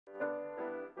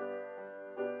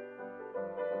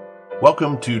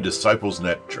Welcome to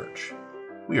DisciplesNet Church.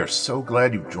 We are so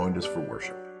glad you've joined us for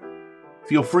worship.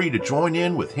 Feel free to join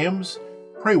in with hymns,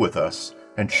 pray with us,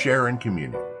 and share in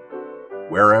communion.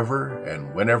 Wherever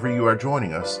and whenever you are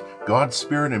joining us, God's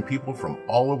Spirit and people from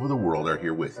all over the world are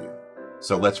here with you.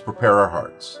 So let's prepare our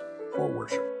hearts for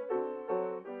worship.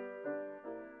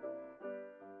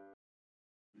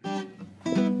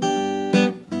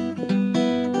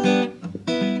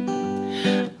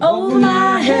 Over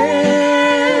my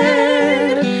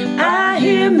head, I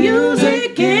hear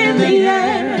music in the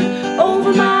air.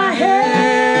 Over my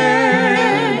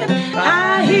head,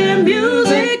 I hear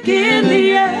music in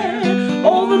the air.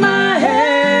 Over my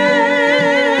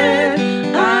head,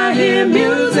 I hear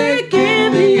music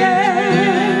in the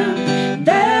air.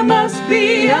 There must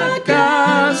be a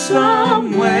God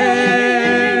somewhere.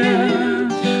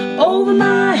 Over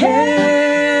my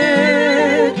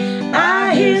head,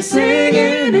 I hear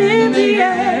singing in the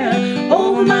air.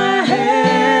 Over my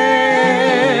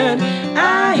head,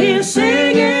 I hear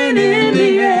singing in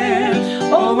the air.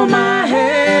 Over my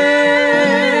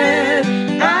head,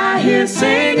 I hear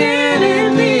singing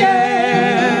in the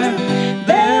air.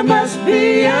 There must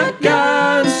be a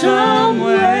God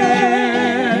somewhere.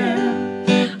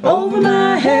 Over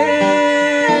my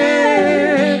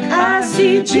head, I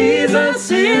see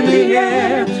Jesus in the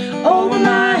air. Over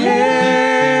my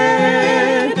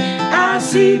head, I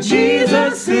see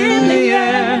Jesus in the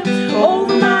air.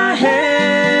 Over my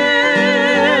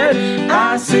head,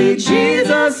 I see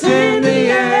Jesus in the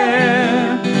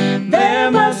air. There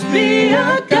must be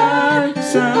a God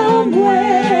somewhere.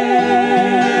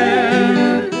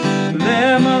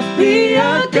 There must be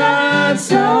a God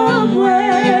somewhere.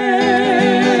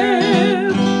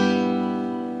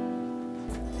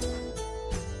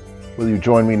 Will you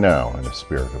join me now in a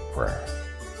spirit of prayer?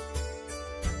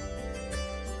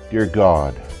 Dear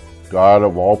God, God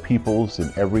of all peoples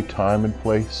in every time and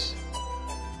place,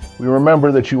 we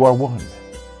remember that you are one.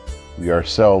 We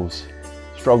ourselves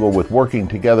struggle with working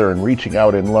together and reaching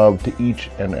out in love to each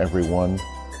and every one.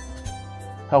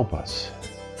 Help us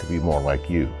to be more like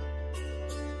you,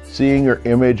 seeing your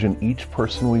image in each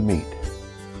person we meet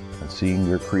and seeing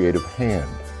your creative hand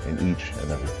in each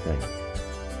and everything.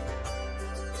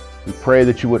 We pray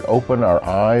that you would open our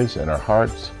eyes and our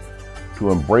hearts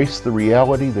to embrace the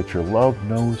reality that your love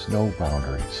knows no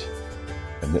boundaries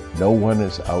and that no one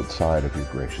is outside of your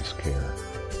gracious care.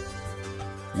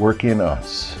 Work in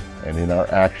us and in our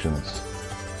actions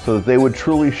so that they would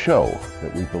truly show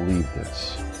that we believe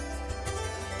this.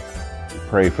 We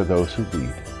pray for those who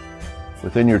lead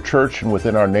within your church and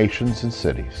within our nations and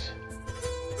cities.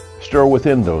 Stir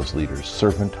within those leaders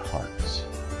servant hearts,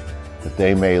 that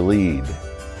they may lead,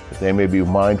 that they may be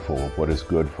mindful of what is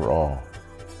good for all.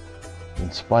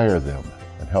 Inspire them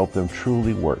and help them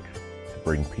truly work to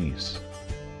bring peace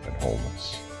and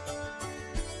wholeness.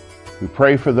 We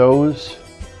pray for those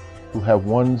who have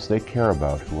ones they care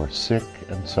about who are sick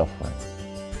and suffering,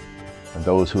 and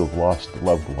those who have lost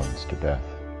loved ones to death.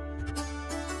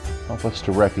 Help us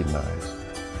to recognize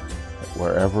that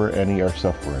wherever any are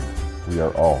suffering, we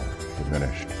are all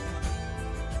diminished.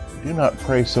 We do not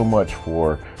pray so much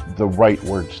for the right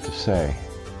words to say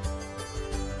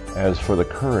as for the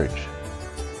courage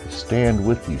to stand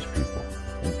with these people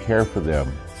and care for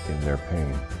them in their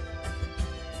pain.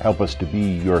 Help us to be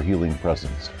your healing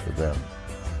presence for them.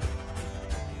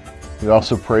 We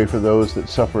also pray for those that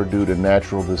suffer due to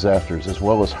natural disasters as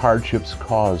well as hardships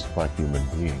caused by human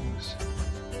beings.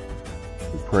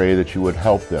 We pray that you would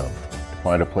help them to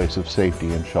find a place of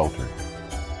safety and shelter.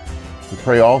 We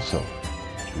pray also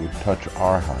that you would touch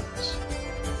our hearts,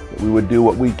 that we would do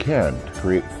what we can to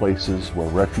create places where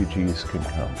refugees can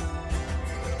come.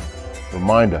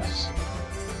 Remind us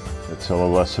that some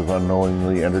of us have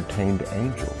unknowingly entertained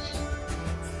angels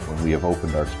when we have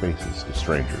opened our spaces to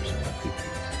strangers and refugees.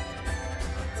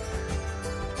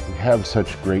 We have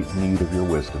such great need of your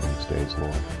wisdom these days,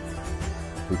 Lord.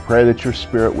 We pray that your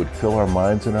Spirit would fill our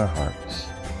minds and our hearts,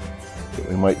 that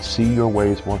we might see your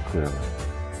ways more clearly.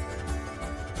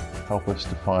 Help us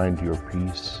to find your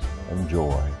peace and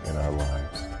joy in our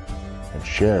lives and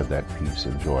share that peace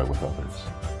and joy with others.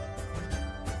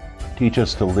 Teach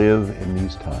us to live in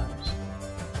these times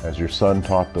as your Son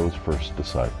taught those first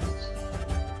disciples.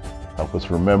 Help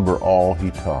us remember all he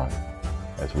taught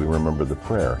as we remember the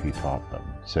prayer he taught them,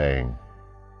 saying,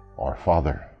 Our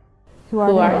Father, who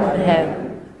art in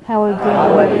heaven, hallowed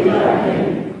be thy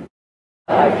name.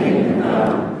 Thy kingdom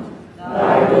come,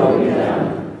 thy will be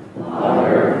done, on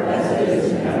earth as it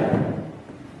is in heaven.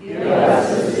 Give us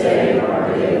this day our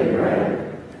daily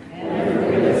bread, and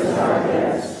forgive us our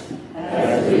debts,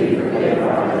 as we forgive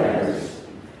our debtors.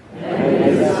 And lead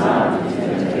us not into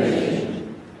temptation,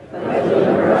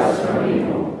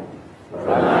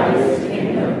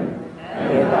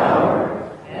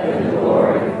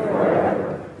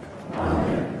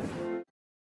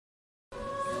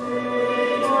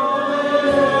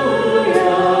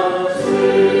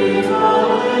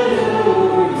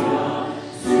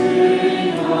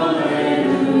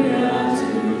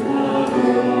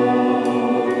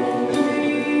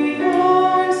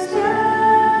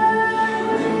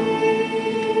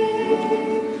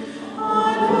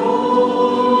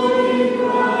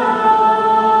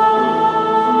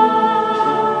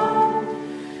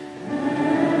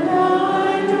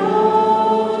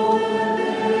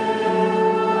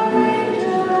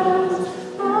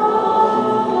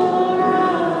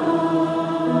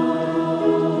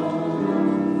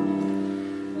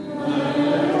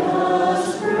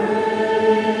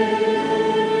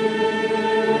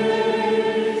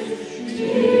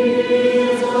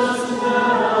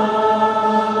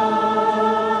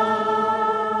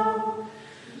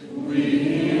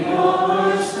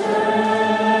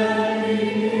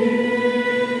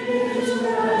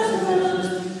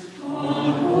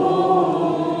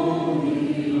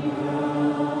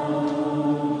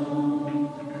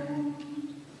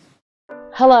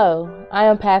 Hello, I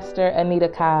am Pastor Anita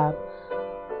Cobb.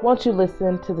 Won't you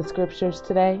listen to the scriptures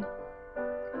today?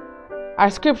 Our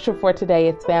scripture for today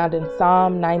is found in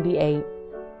Psalm 98,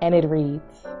 and it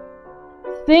reads,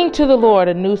 "Sing to the Lord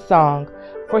a new song,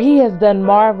 for he has done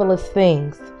marvelous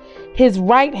things. His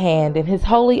right hand and his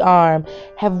holy arm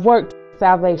have worked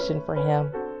salvation for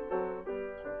him.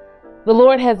 The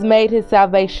Lord has made his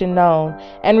salvation known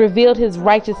and revealed his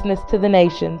righteousness to the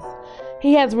nations.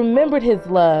 He has remembered his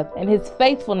love and his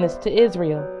faithfulness to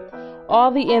Israel. All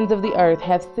the ends of the earth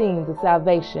have seen the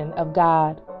salvation of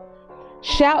God.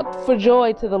 Shout for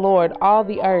joy to the Lord, all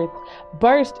the earth.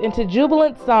 Burst into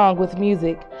jubilant song with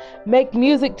music. Make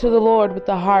music to the Lord with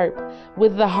the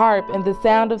harp and the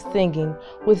sound of singing,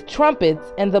 with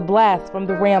trumpets and the blast from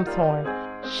the ram's horn.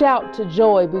 Shout to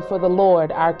joy before the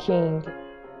Lord our King.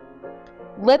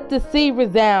 Let the sea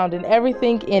resound and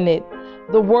everything in it,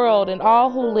 the world and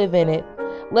all who live in it.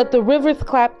 Let the rivers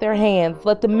clap their hands.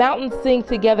 Let the mountains sing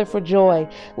together for joy.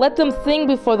 Let them sing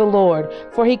before the Lord,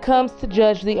 for he comes to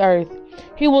judge the earth.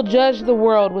 He will judge the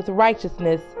world with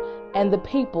righteousness and the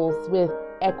peoples with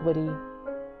equity."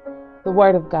 The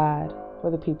word of God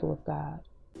for the people of God.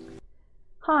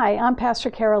 Hi, I'm Pastor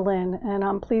Carolynn, and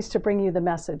I'm pleased to bring you the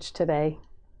message today.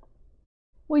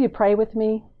 Will you pray with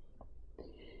me?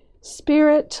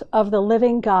 Spirit of the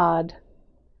living God,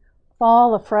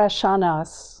 fall afresh on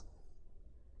us.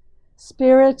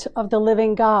 Spirit of the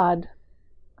living God,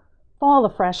 fall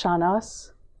afresh on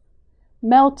us.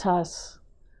 Melt us,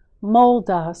 mold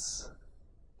us,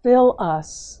 fill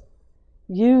us,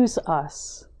 use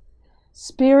us.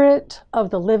 Spirit of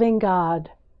the living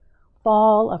God,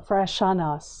 fall afresh on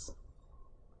us.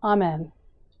 Amen.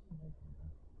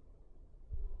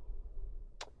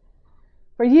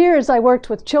 For years I worked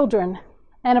with children,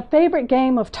 and a favorite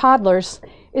game of toddlers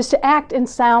is to act and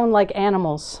sound like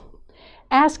animals.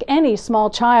 Ask any small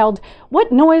child,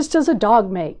 what noise does a dog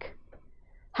make?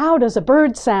 How does a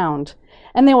bird sound?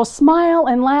 And they will smile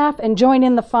and laugh and join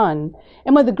in the fun.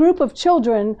 And with a group of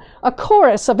children, a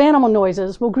chorus of animal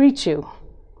noises will greet you.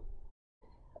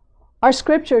 Our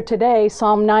scripture today,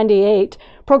 Psalm 98,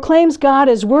 proclaims God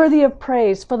is worthy of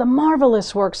praise for the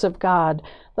marvelous works of God,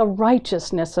 the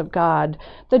righteousness of God,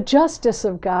 the justice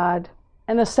of God,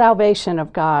 and the salvation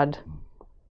of God.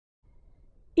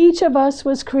 Each of us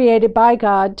was created by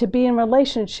God to be in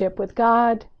relationship with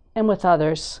God and with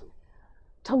others,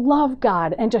 to love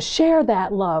God and to share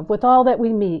that love with all that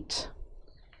we meet.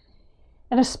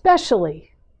 And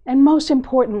especially, and most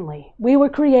importantly, we were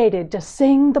created to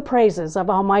sing the praises of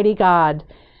Almighty God.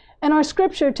 And our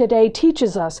scripture today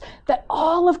teaches us that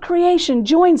all of creation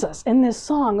joins us in this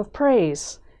song of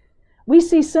praise. We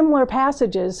see similar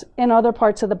passages in other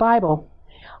parts of the Bible.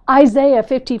 Isaiah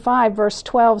 55 verse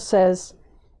 12 says,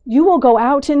 "You will go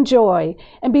out in joy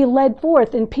and be led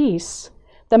forth in peace.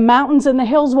 The mountains and the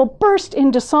hills will burst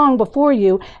into song before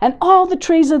you, and all the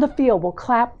trees of the field will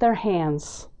clap their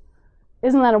hands."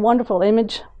 Isn't that a wonderful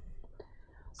image?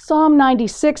 Psalm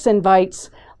 96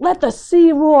 invites, "Let the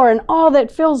sea roar and all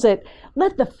that fills it.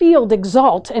 Let the field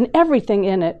exult and everything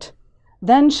in it.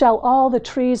 Then shall all the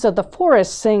trees of the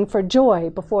forest sing for joy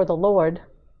before the Lord."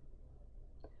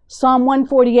 Psalm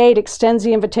 148 extends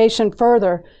the invitation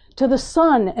further to the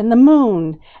sun and the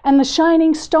moon and the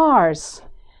shining stars,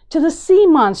 to the sea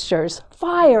monsters,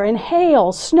 fire and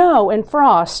hail, snow and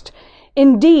frost,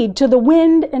 indeed to the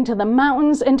wind and to the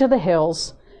mountains and to the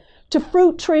hills, to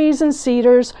fruit trees and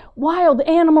cedars, wild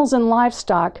animals and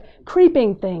livestock,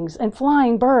 creeping things and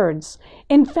flying birds.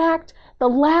 In fact, the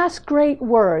last great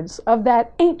words of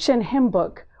that ancient hymn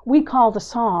book we call the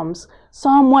Psalms,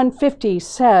 Psalm 150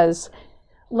 says,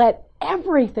 "Let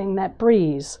everything that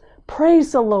breathes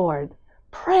praise the Lord,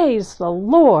 praise the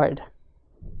Lord."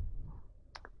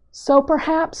 So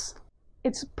perhaps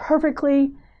it's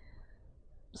perfectly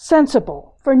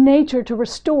sensible for nature to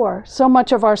restore so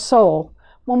much of our soul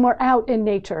when we're out in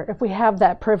nature, if we have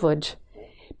that privilege.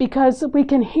 Because we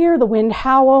can hear the wind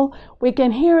howl, we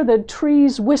can hear the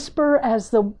trees whisper as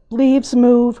the leaves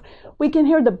move, we can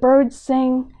hear the birds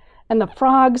sing, and the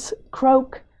frogs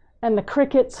croak, and the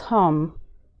crickets hum.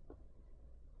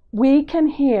 We can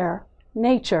hear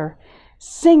nature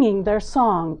singing their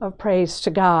song of praise to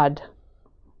God.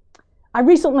 I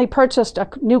recently purchased a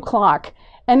new clock,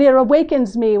 and it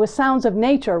awakens me with sounds of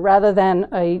nature rather than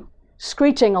a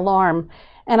screeching alarm.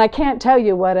 And I can't tell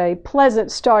you what a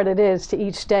pleasant start it is to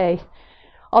each day.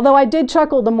 Although I did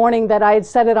chuckle the morning that I had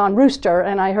set it on rooster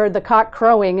and I heard the cock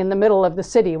crowing in the middle of the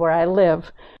city where I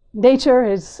live. Nature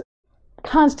is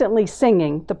constantly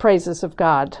singing the praises of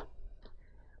God.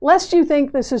 Lest you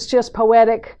think this is just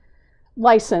poetic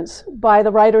license by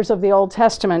the writers of the Old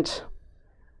Testament,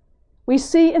 We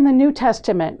see in the New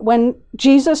Testament when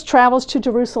Jesus travels to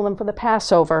Jerusalem for the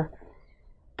Passover,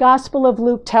 Gospel of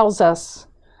Luke tells us,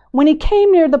 when he came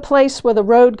near the place where the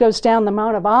road goes down the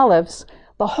Mount of Olives,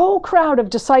 the whole crowd of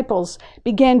disciples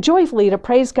began joyfully to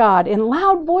praise God in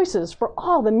loud voices for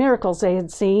all the miracles they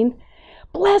had seen.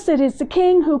 Blessed is the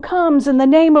King who comes in the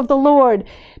name of the Lord,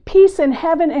 peace in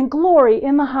heaven and glory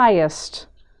in the highest.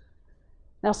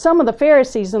 Now some of the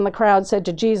Pharisees in the crowd said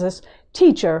to Jesus,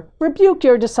 Teacher, rebuke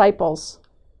your disciples.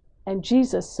 And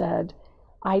Jesus said,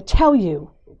 I tell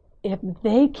you, if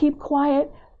they keep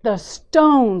quiet, the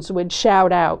stones would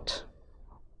shout out.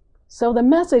 So the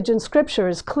message in Scripture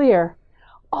is clear.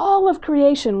 All of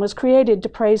creation was created to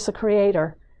praise the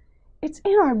Creator. It's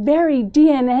in our very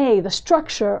DNA, the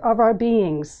structure of our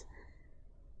beings.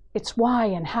 It's why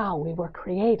and how we were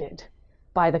created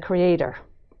by the Creator.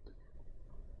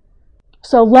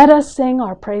 So let us sing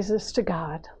our praises to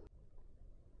God.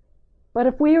 But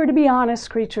if we are to be honest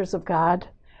creatures of God,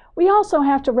 we also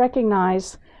have to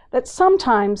recognize that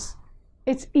sometimes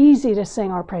it's easy to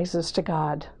sing our praises to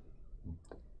God.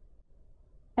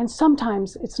 And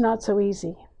sometimes it's not so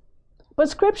easy. But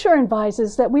Scripture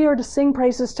advises that we are to sing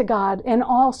praises to God in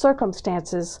all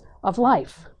circumstances of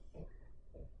life.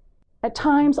 At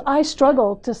times, I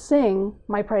struggle to sing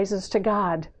my praises to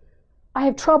God. I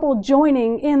have trouble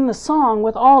joining in the song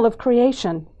with all of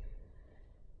creation.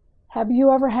 Have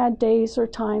you ever had days or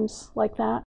times like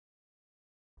that?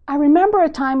 I remember a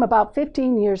time about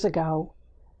 15 years ago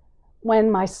when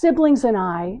my siblings and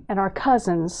I and our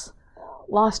cousins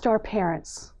lost our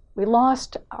parents. We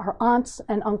lost our aunts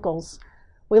and uncles.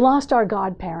 We lost our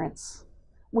godparents.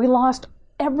 We lost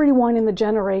everyone in the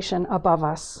generation above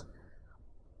us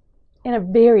in a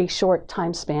very short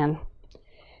time span.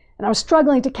 And I was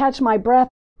struggling to catch my breath.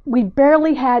 We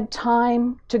barely had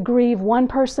time to grieve one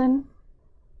person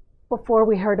before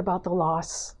we heard about the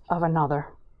loss of another.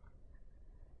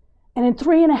 And in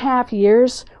 3.5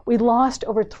 years, we lost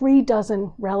over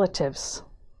 36 relatives.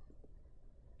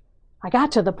 I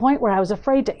got to the point where I was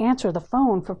afraid to answer the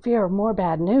phone for fear of more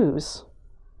bad news.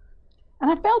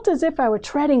 And I felt as if I were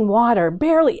treading water,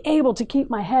 barely able to keep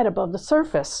my head above the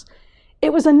surface.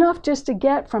 It was enough just to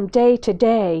get from day to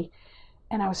day,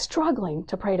 and I was struggling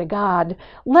to pray to God,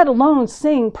 let alone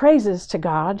sing praises to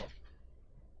God.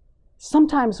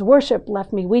 Sometimes worship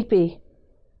left me weepy.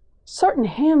 Certain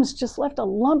hymns just left a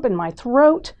lump in my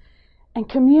throat, and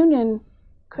communion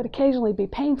could occasionally be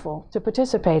painful to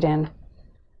participate in.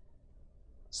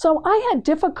 So I had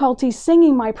difficulty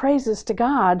singing my praises to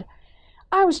God.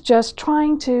 I was just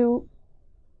trying to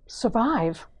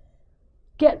survive,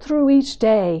 get through each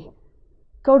day,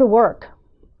 go to work,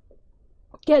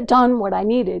 get done what I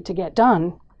needed to get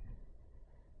done.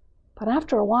 But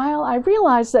after a while, I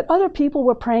realized that other people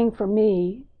were praying for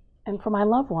me and for my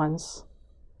loved ones.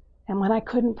 And when I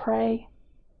couldn't pray,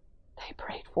 they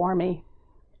prayed for me.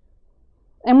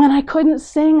 And when I couldn't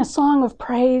sing a song of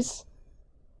praise,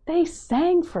 they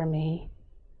sang for me.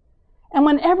 And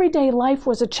when everyday life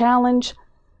was a challenge,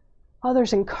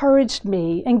 others encouraged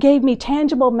me and gave me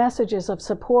tangible messages of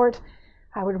support.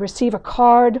 I would receive a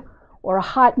card or a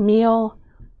hot meal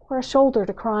or a shoulder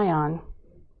to cry on,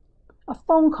 a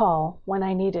phone call when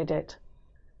I needed it,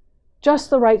 just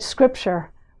the right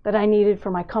scripture that I needed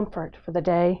for my comfort for the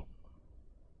day.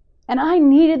 And I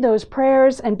needed those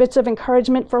prayers and bits of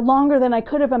encouragement for longer than I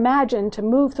could have imagined to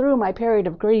move through my period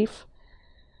of grief.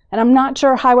 And I'm not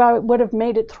sure how I would have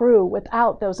made it through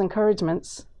without those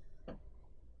encouragements.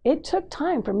 It took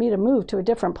time for me to move to a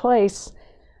different place,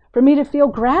 for me to feel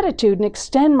gratitude and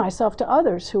extend myself to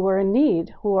others who were in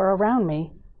need, who are around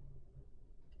me.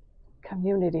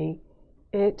 Community,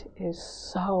 it is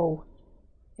so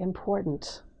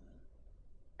important.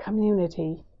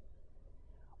 Community.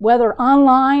 Whether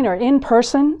online or in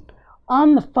person,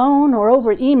 on the phone or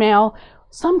over email,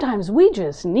 sometimes we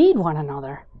just need one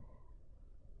another.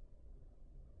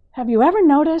 Have you ever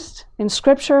noticed in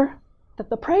Scripture that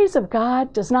the praise of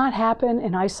God does not happen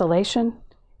in isolation?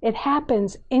 It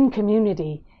happens in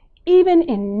community, even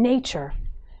in nature.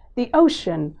 The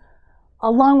ocean,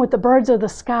 along with the birds of the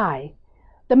sky,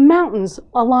 the mountains,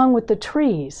 along with the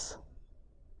trees.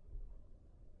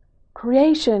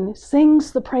 Creation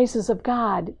sings the praises of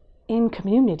God in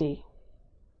community.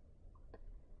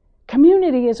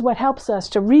 Community is what helps us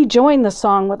to rejoin the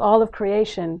song with all of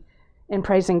creation in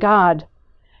praising God.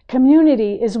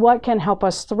 Community is what can help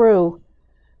us through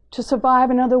to survive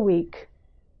another week,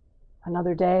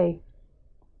 another day,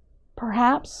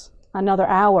 perhaps another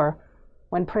hour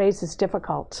when praise is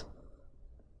difficult.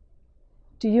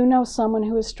 Do you know someone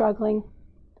who is struggling?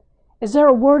 Is there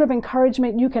a word of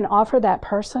encouragement you can offer that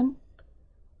person?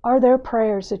 Are there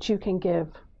prayers that you can give?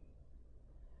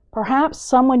 Perhaps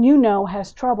someone you know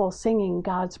has trouble singing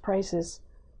God's praises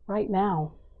right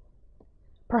now.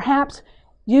 Perhaps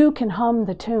you can hum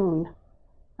the tune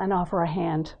and offer a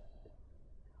hand.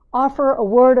 Offer a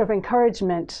word of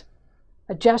encouragement,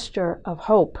 a gesture of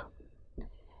hope.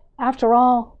 After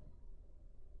all,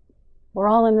 we're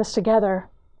all in this together,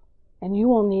 and you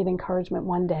will need encouragement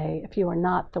one day if you are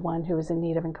not the one who is in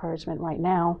need of encouragement right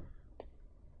now.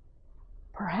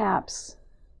 Perhaps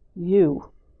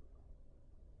you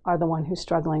are the one who's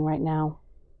struggling right now.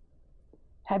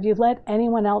 Have you let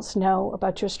anyone else know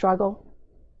about your struggle?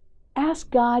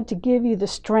 Ask God to give you the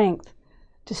strength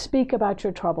to speak about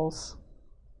your troubles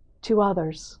to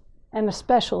others, and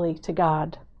especially to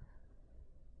God.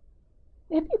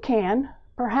 If you can,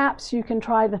 perhaps you can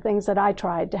try the things that I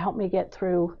tried to help me get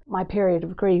through my period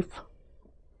of grief.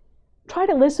 Try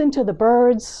to listen to the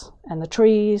birds and the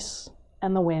trees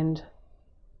and the wind.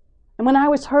 And when I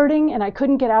was hurting and I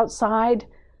couldn't get outside,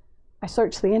 I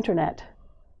searched the internet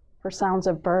for sounds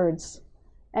of birds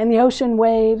and the ocean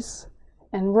waves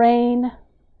and rain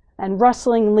and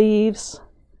rustling leaves.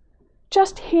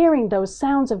 Just hearing those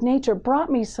sounds of nature brought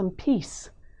me some peace.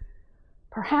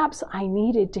 Perhaps I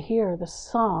needed to hear the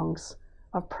songs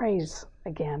of praise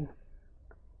again.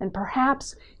 And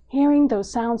perhaps hearing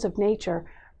those sounds of nature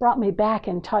brought me back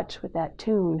in touch with that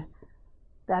tune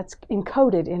that's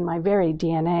encoded in my very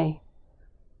DNA.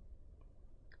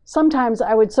 Sometimes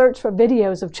I would search for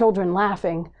videos of children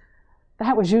laughing.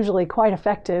 That was usually quite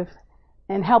effective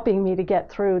in helping me to get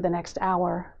through the next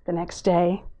hour, the next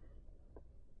day.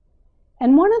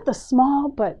 And one of the small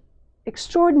but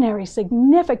extraordinary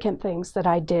significant things that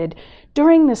I did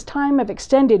during this time of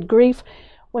extended grief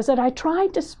was that I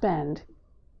tried to spend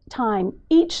time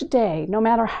each day, no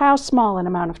matter how small an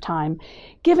amount of time,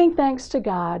 giving thanks to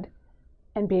God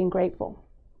and being grateful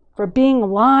for being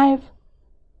alive,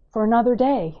 for another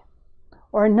day,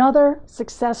 or another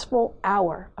successful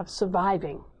hour of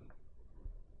surviving,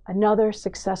 another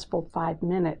successful 5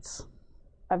 minutes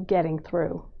of getting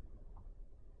through.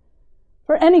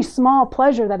 For any small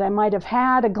pleasure that I might have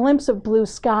had, a glimpse of blue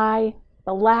sky,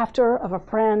 the laughter of a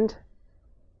friend,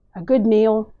 a good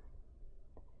meal.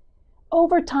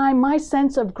 Over time, my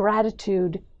sense of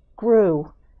gratitude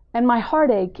grew and my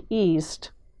heartache eased.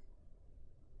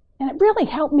 And it really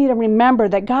helped me to remember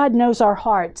that God knows our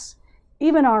hearts,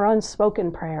 even our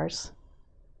unspoken prayers.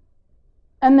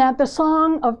 And that the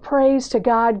song of praise to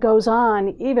God goes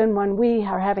on even when we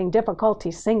are having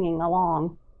difficulty singing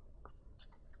along.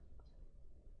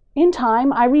 In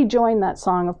time, I rejoined that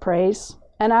song of praise,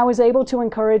 and I was able to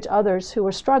encourage others who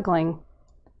were struggling.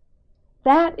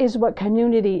 That is what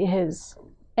community is,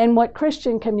 and what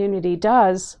Christian community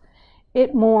does.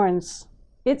 It mourns,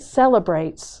 it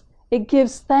celebrates, it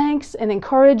gives thanks and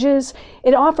encourages,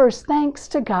 it offers thanks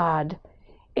to God.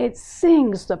 It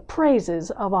sings the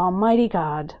praises of Almighty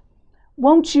God.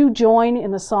 Won't you join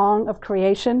in the song of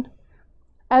creation?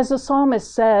 As the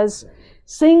psalmist says,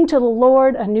 "Sing to the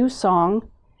Lord a new song,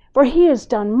 for he has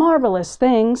done marvelous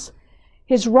things.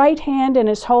 His right hand and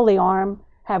his holy arm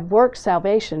have worked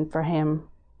salvation for him."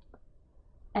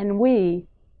 And we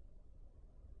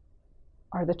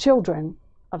are the children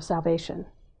of salvation.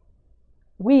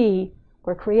 We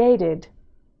were created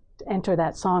to enter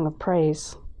that song of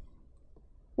praise.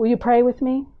 Will you pray with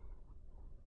me?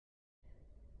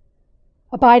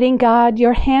 Abiding God,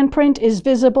 your handprint is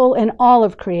visible in all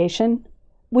of creation.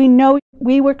 We know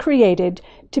we were created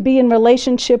to be in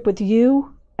relationship with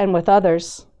you and with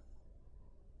others.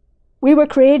 We were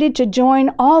created to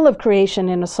join all of creation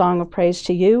in a song of praise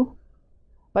to you,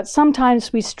 but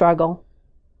sometimes we struggle.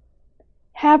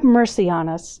 Have mercy on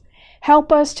us.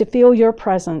 Help us to feel your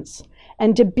presence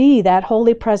and to be that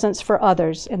holy presence for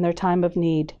others in their time of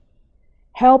need.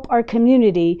 Help our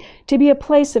community to be a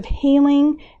place of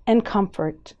healing and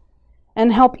comfort,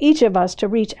 and help each of us to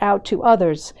reach out to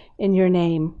others in your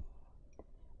name.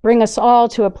 Bring us all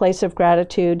to a place of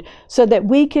gratitude so that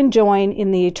we can join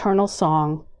in the eternal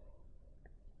song.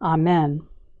 Amen.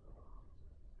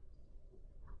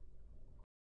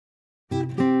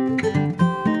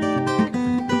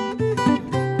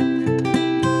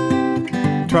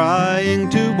 Trying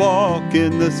to walk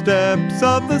in the steps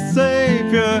of the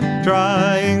Savior,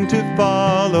 trying to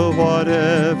follow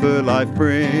whatever life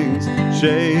brings,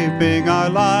 shaping our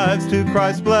lives to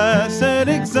Christ's blessed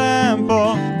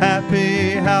example.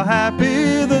 Happy, how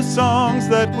happy the songs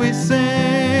that we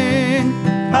sing.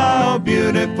 How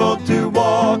beautiful to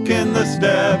walk in the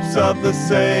steps of the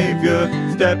Savior,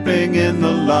 stepping in the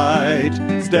light,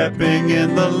 stepping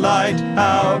in the light.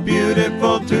 How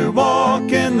beautiful to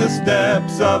walk in the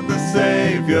steps of the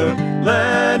Savior,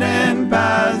 led in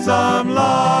paths of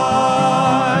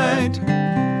light.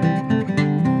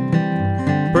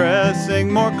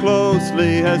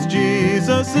 closely as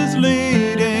Jesus is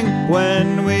leading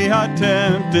when we are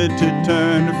tempted to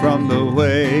turn from the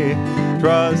way,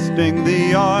 trusting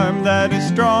the arm that is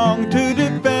strong to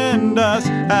defend us.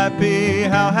 Happy,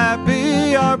 how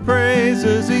happy our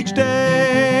praises each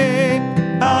day.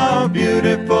 How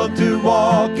beautiful to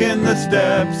walk in the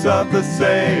steps of the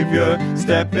Savior,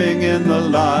 stepping in the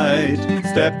light,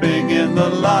 stepping in the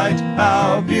light.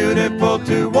 How beautiful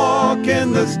to walk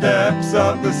in the steps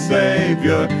of the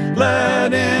Savior,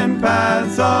 led in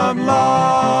paths of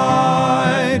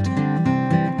light.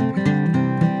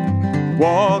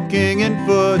 Walking in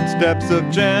footsteps of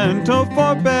gentle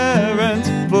forbearance,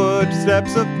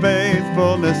 footsteps of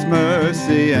faithfulness,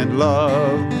 mercy, and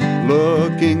love.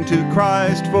 Looking to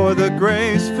Christ for the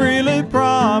grace freely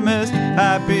promised.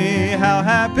 Happy, how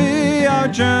happy our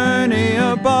journey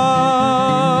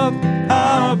above.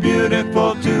 How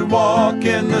beautiful to walk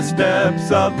in the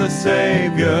steps of the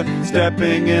Savior,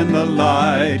 stepping in the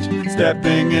light,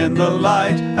 stepping in the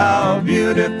light. How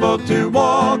beautiful to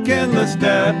walk in the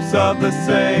steps of the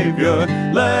Savior,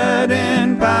 led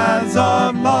in paths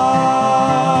of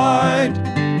light.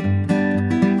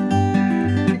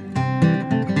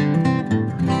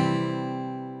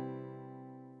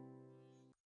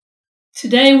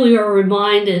 Today we are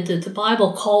reminded that the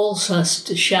Bible calls us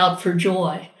to shout for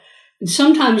joy. And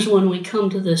sometimes when we come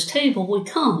to this table, we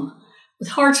come with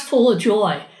hearts full of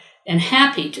joy and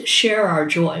happy to share our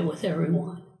joy with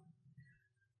everyone.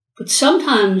 But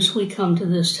sometimes we come to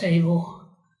this table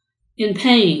in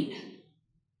pain,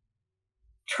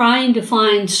 trying to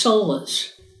find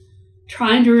solace,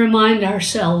 trying to remind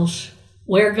ourselves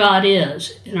where God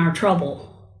is in our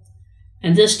trouble.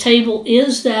 And this table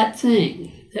is that thing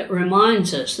that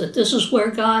reminds us that this is where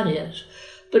God is.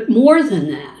 But more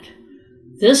than that,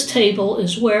 this table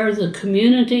is where the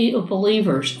community of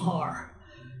believers are,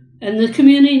 and the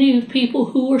community of people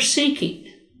who are seeking.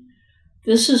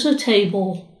 This is a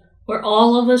table where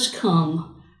all of us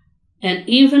come, and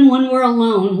even when we're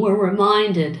alone, we're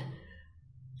reminded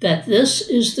that this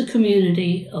is the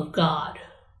community of God.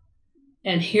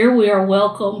 And here we are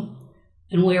welcome,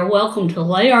 and we are welcome to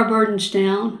lay our burdens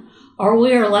down, or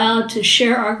we are allowed to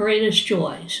share our greatest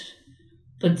joys.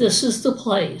 But this is the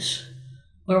place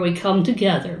where we come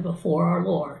together before our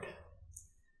Lord.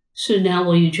 So now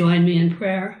will you join me in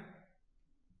prayer?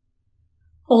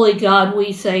 Holy God,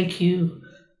 we thank you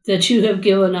that you have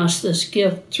given us this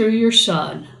gift through your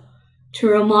Son to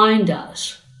remind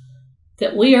us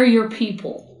that we are your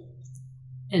people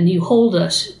and you hold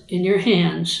us in your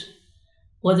hands,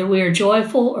 whether we are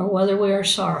joyful or whether we are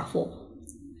sorrowful.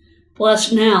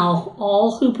 Bless now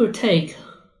all who partake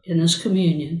in this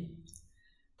communion.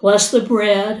 Bless the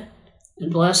bread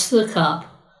and bless the cup,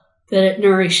 that it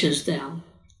nourishes them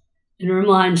and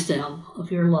reminds them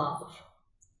of your love.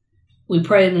 We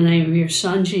pray in the name of your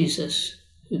Son, Jesus,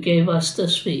 who gave us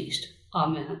this feast.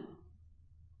 Amen.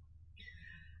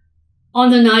 On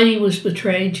the night he was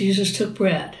betrayed, Jesus took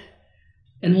bread,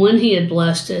 and when he had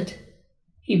blessed it,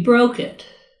 he broke it,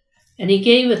 and he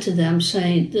gave it to them,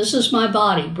 saying, "This is my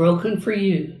body broken for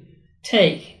you.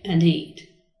 Take and eat."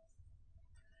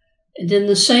 And in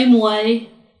the same way,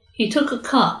 he took a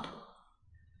cup,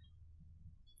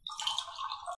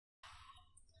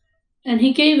 and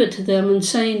he gave it to them, and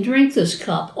saying, "Drink this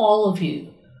cup, all of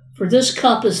you, for this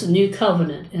cup is the new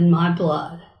covenant in my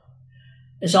blood.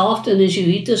 As often as you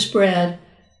eat this bread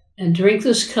and drink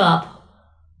this cup,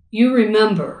 you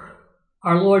remember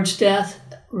our Lord's death,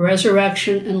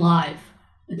 resurrection, and life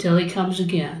until he comes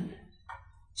again.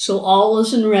 So all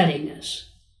is in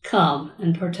readiness. Come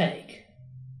and partake."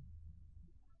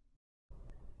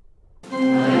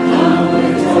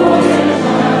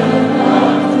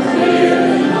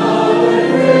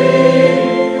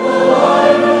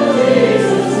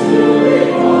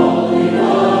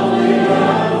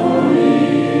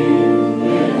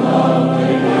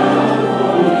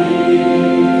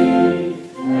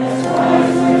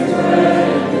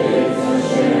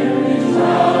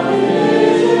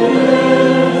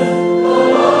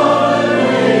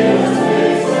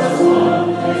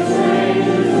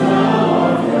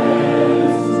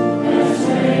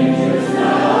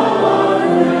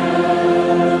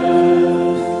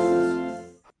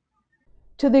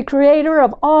 To the Creator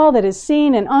of all that is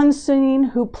seen and unseen,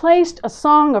 who placed a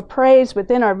song of praise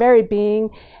within our very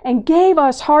being and gave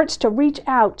us hearts to reach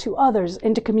out to others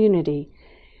into community.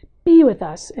 Be with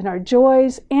us in our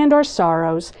joys and our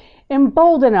sorrows.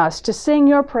 Embolden us to sing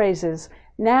your praises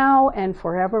now and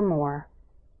forevermore.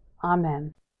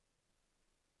 Amen.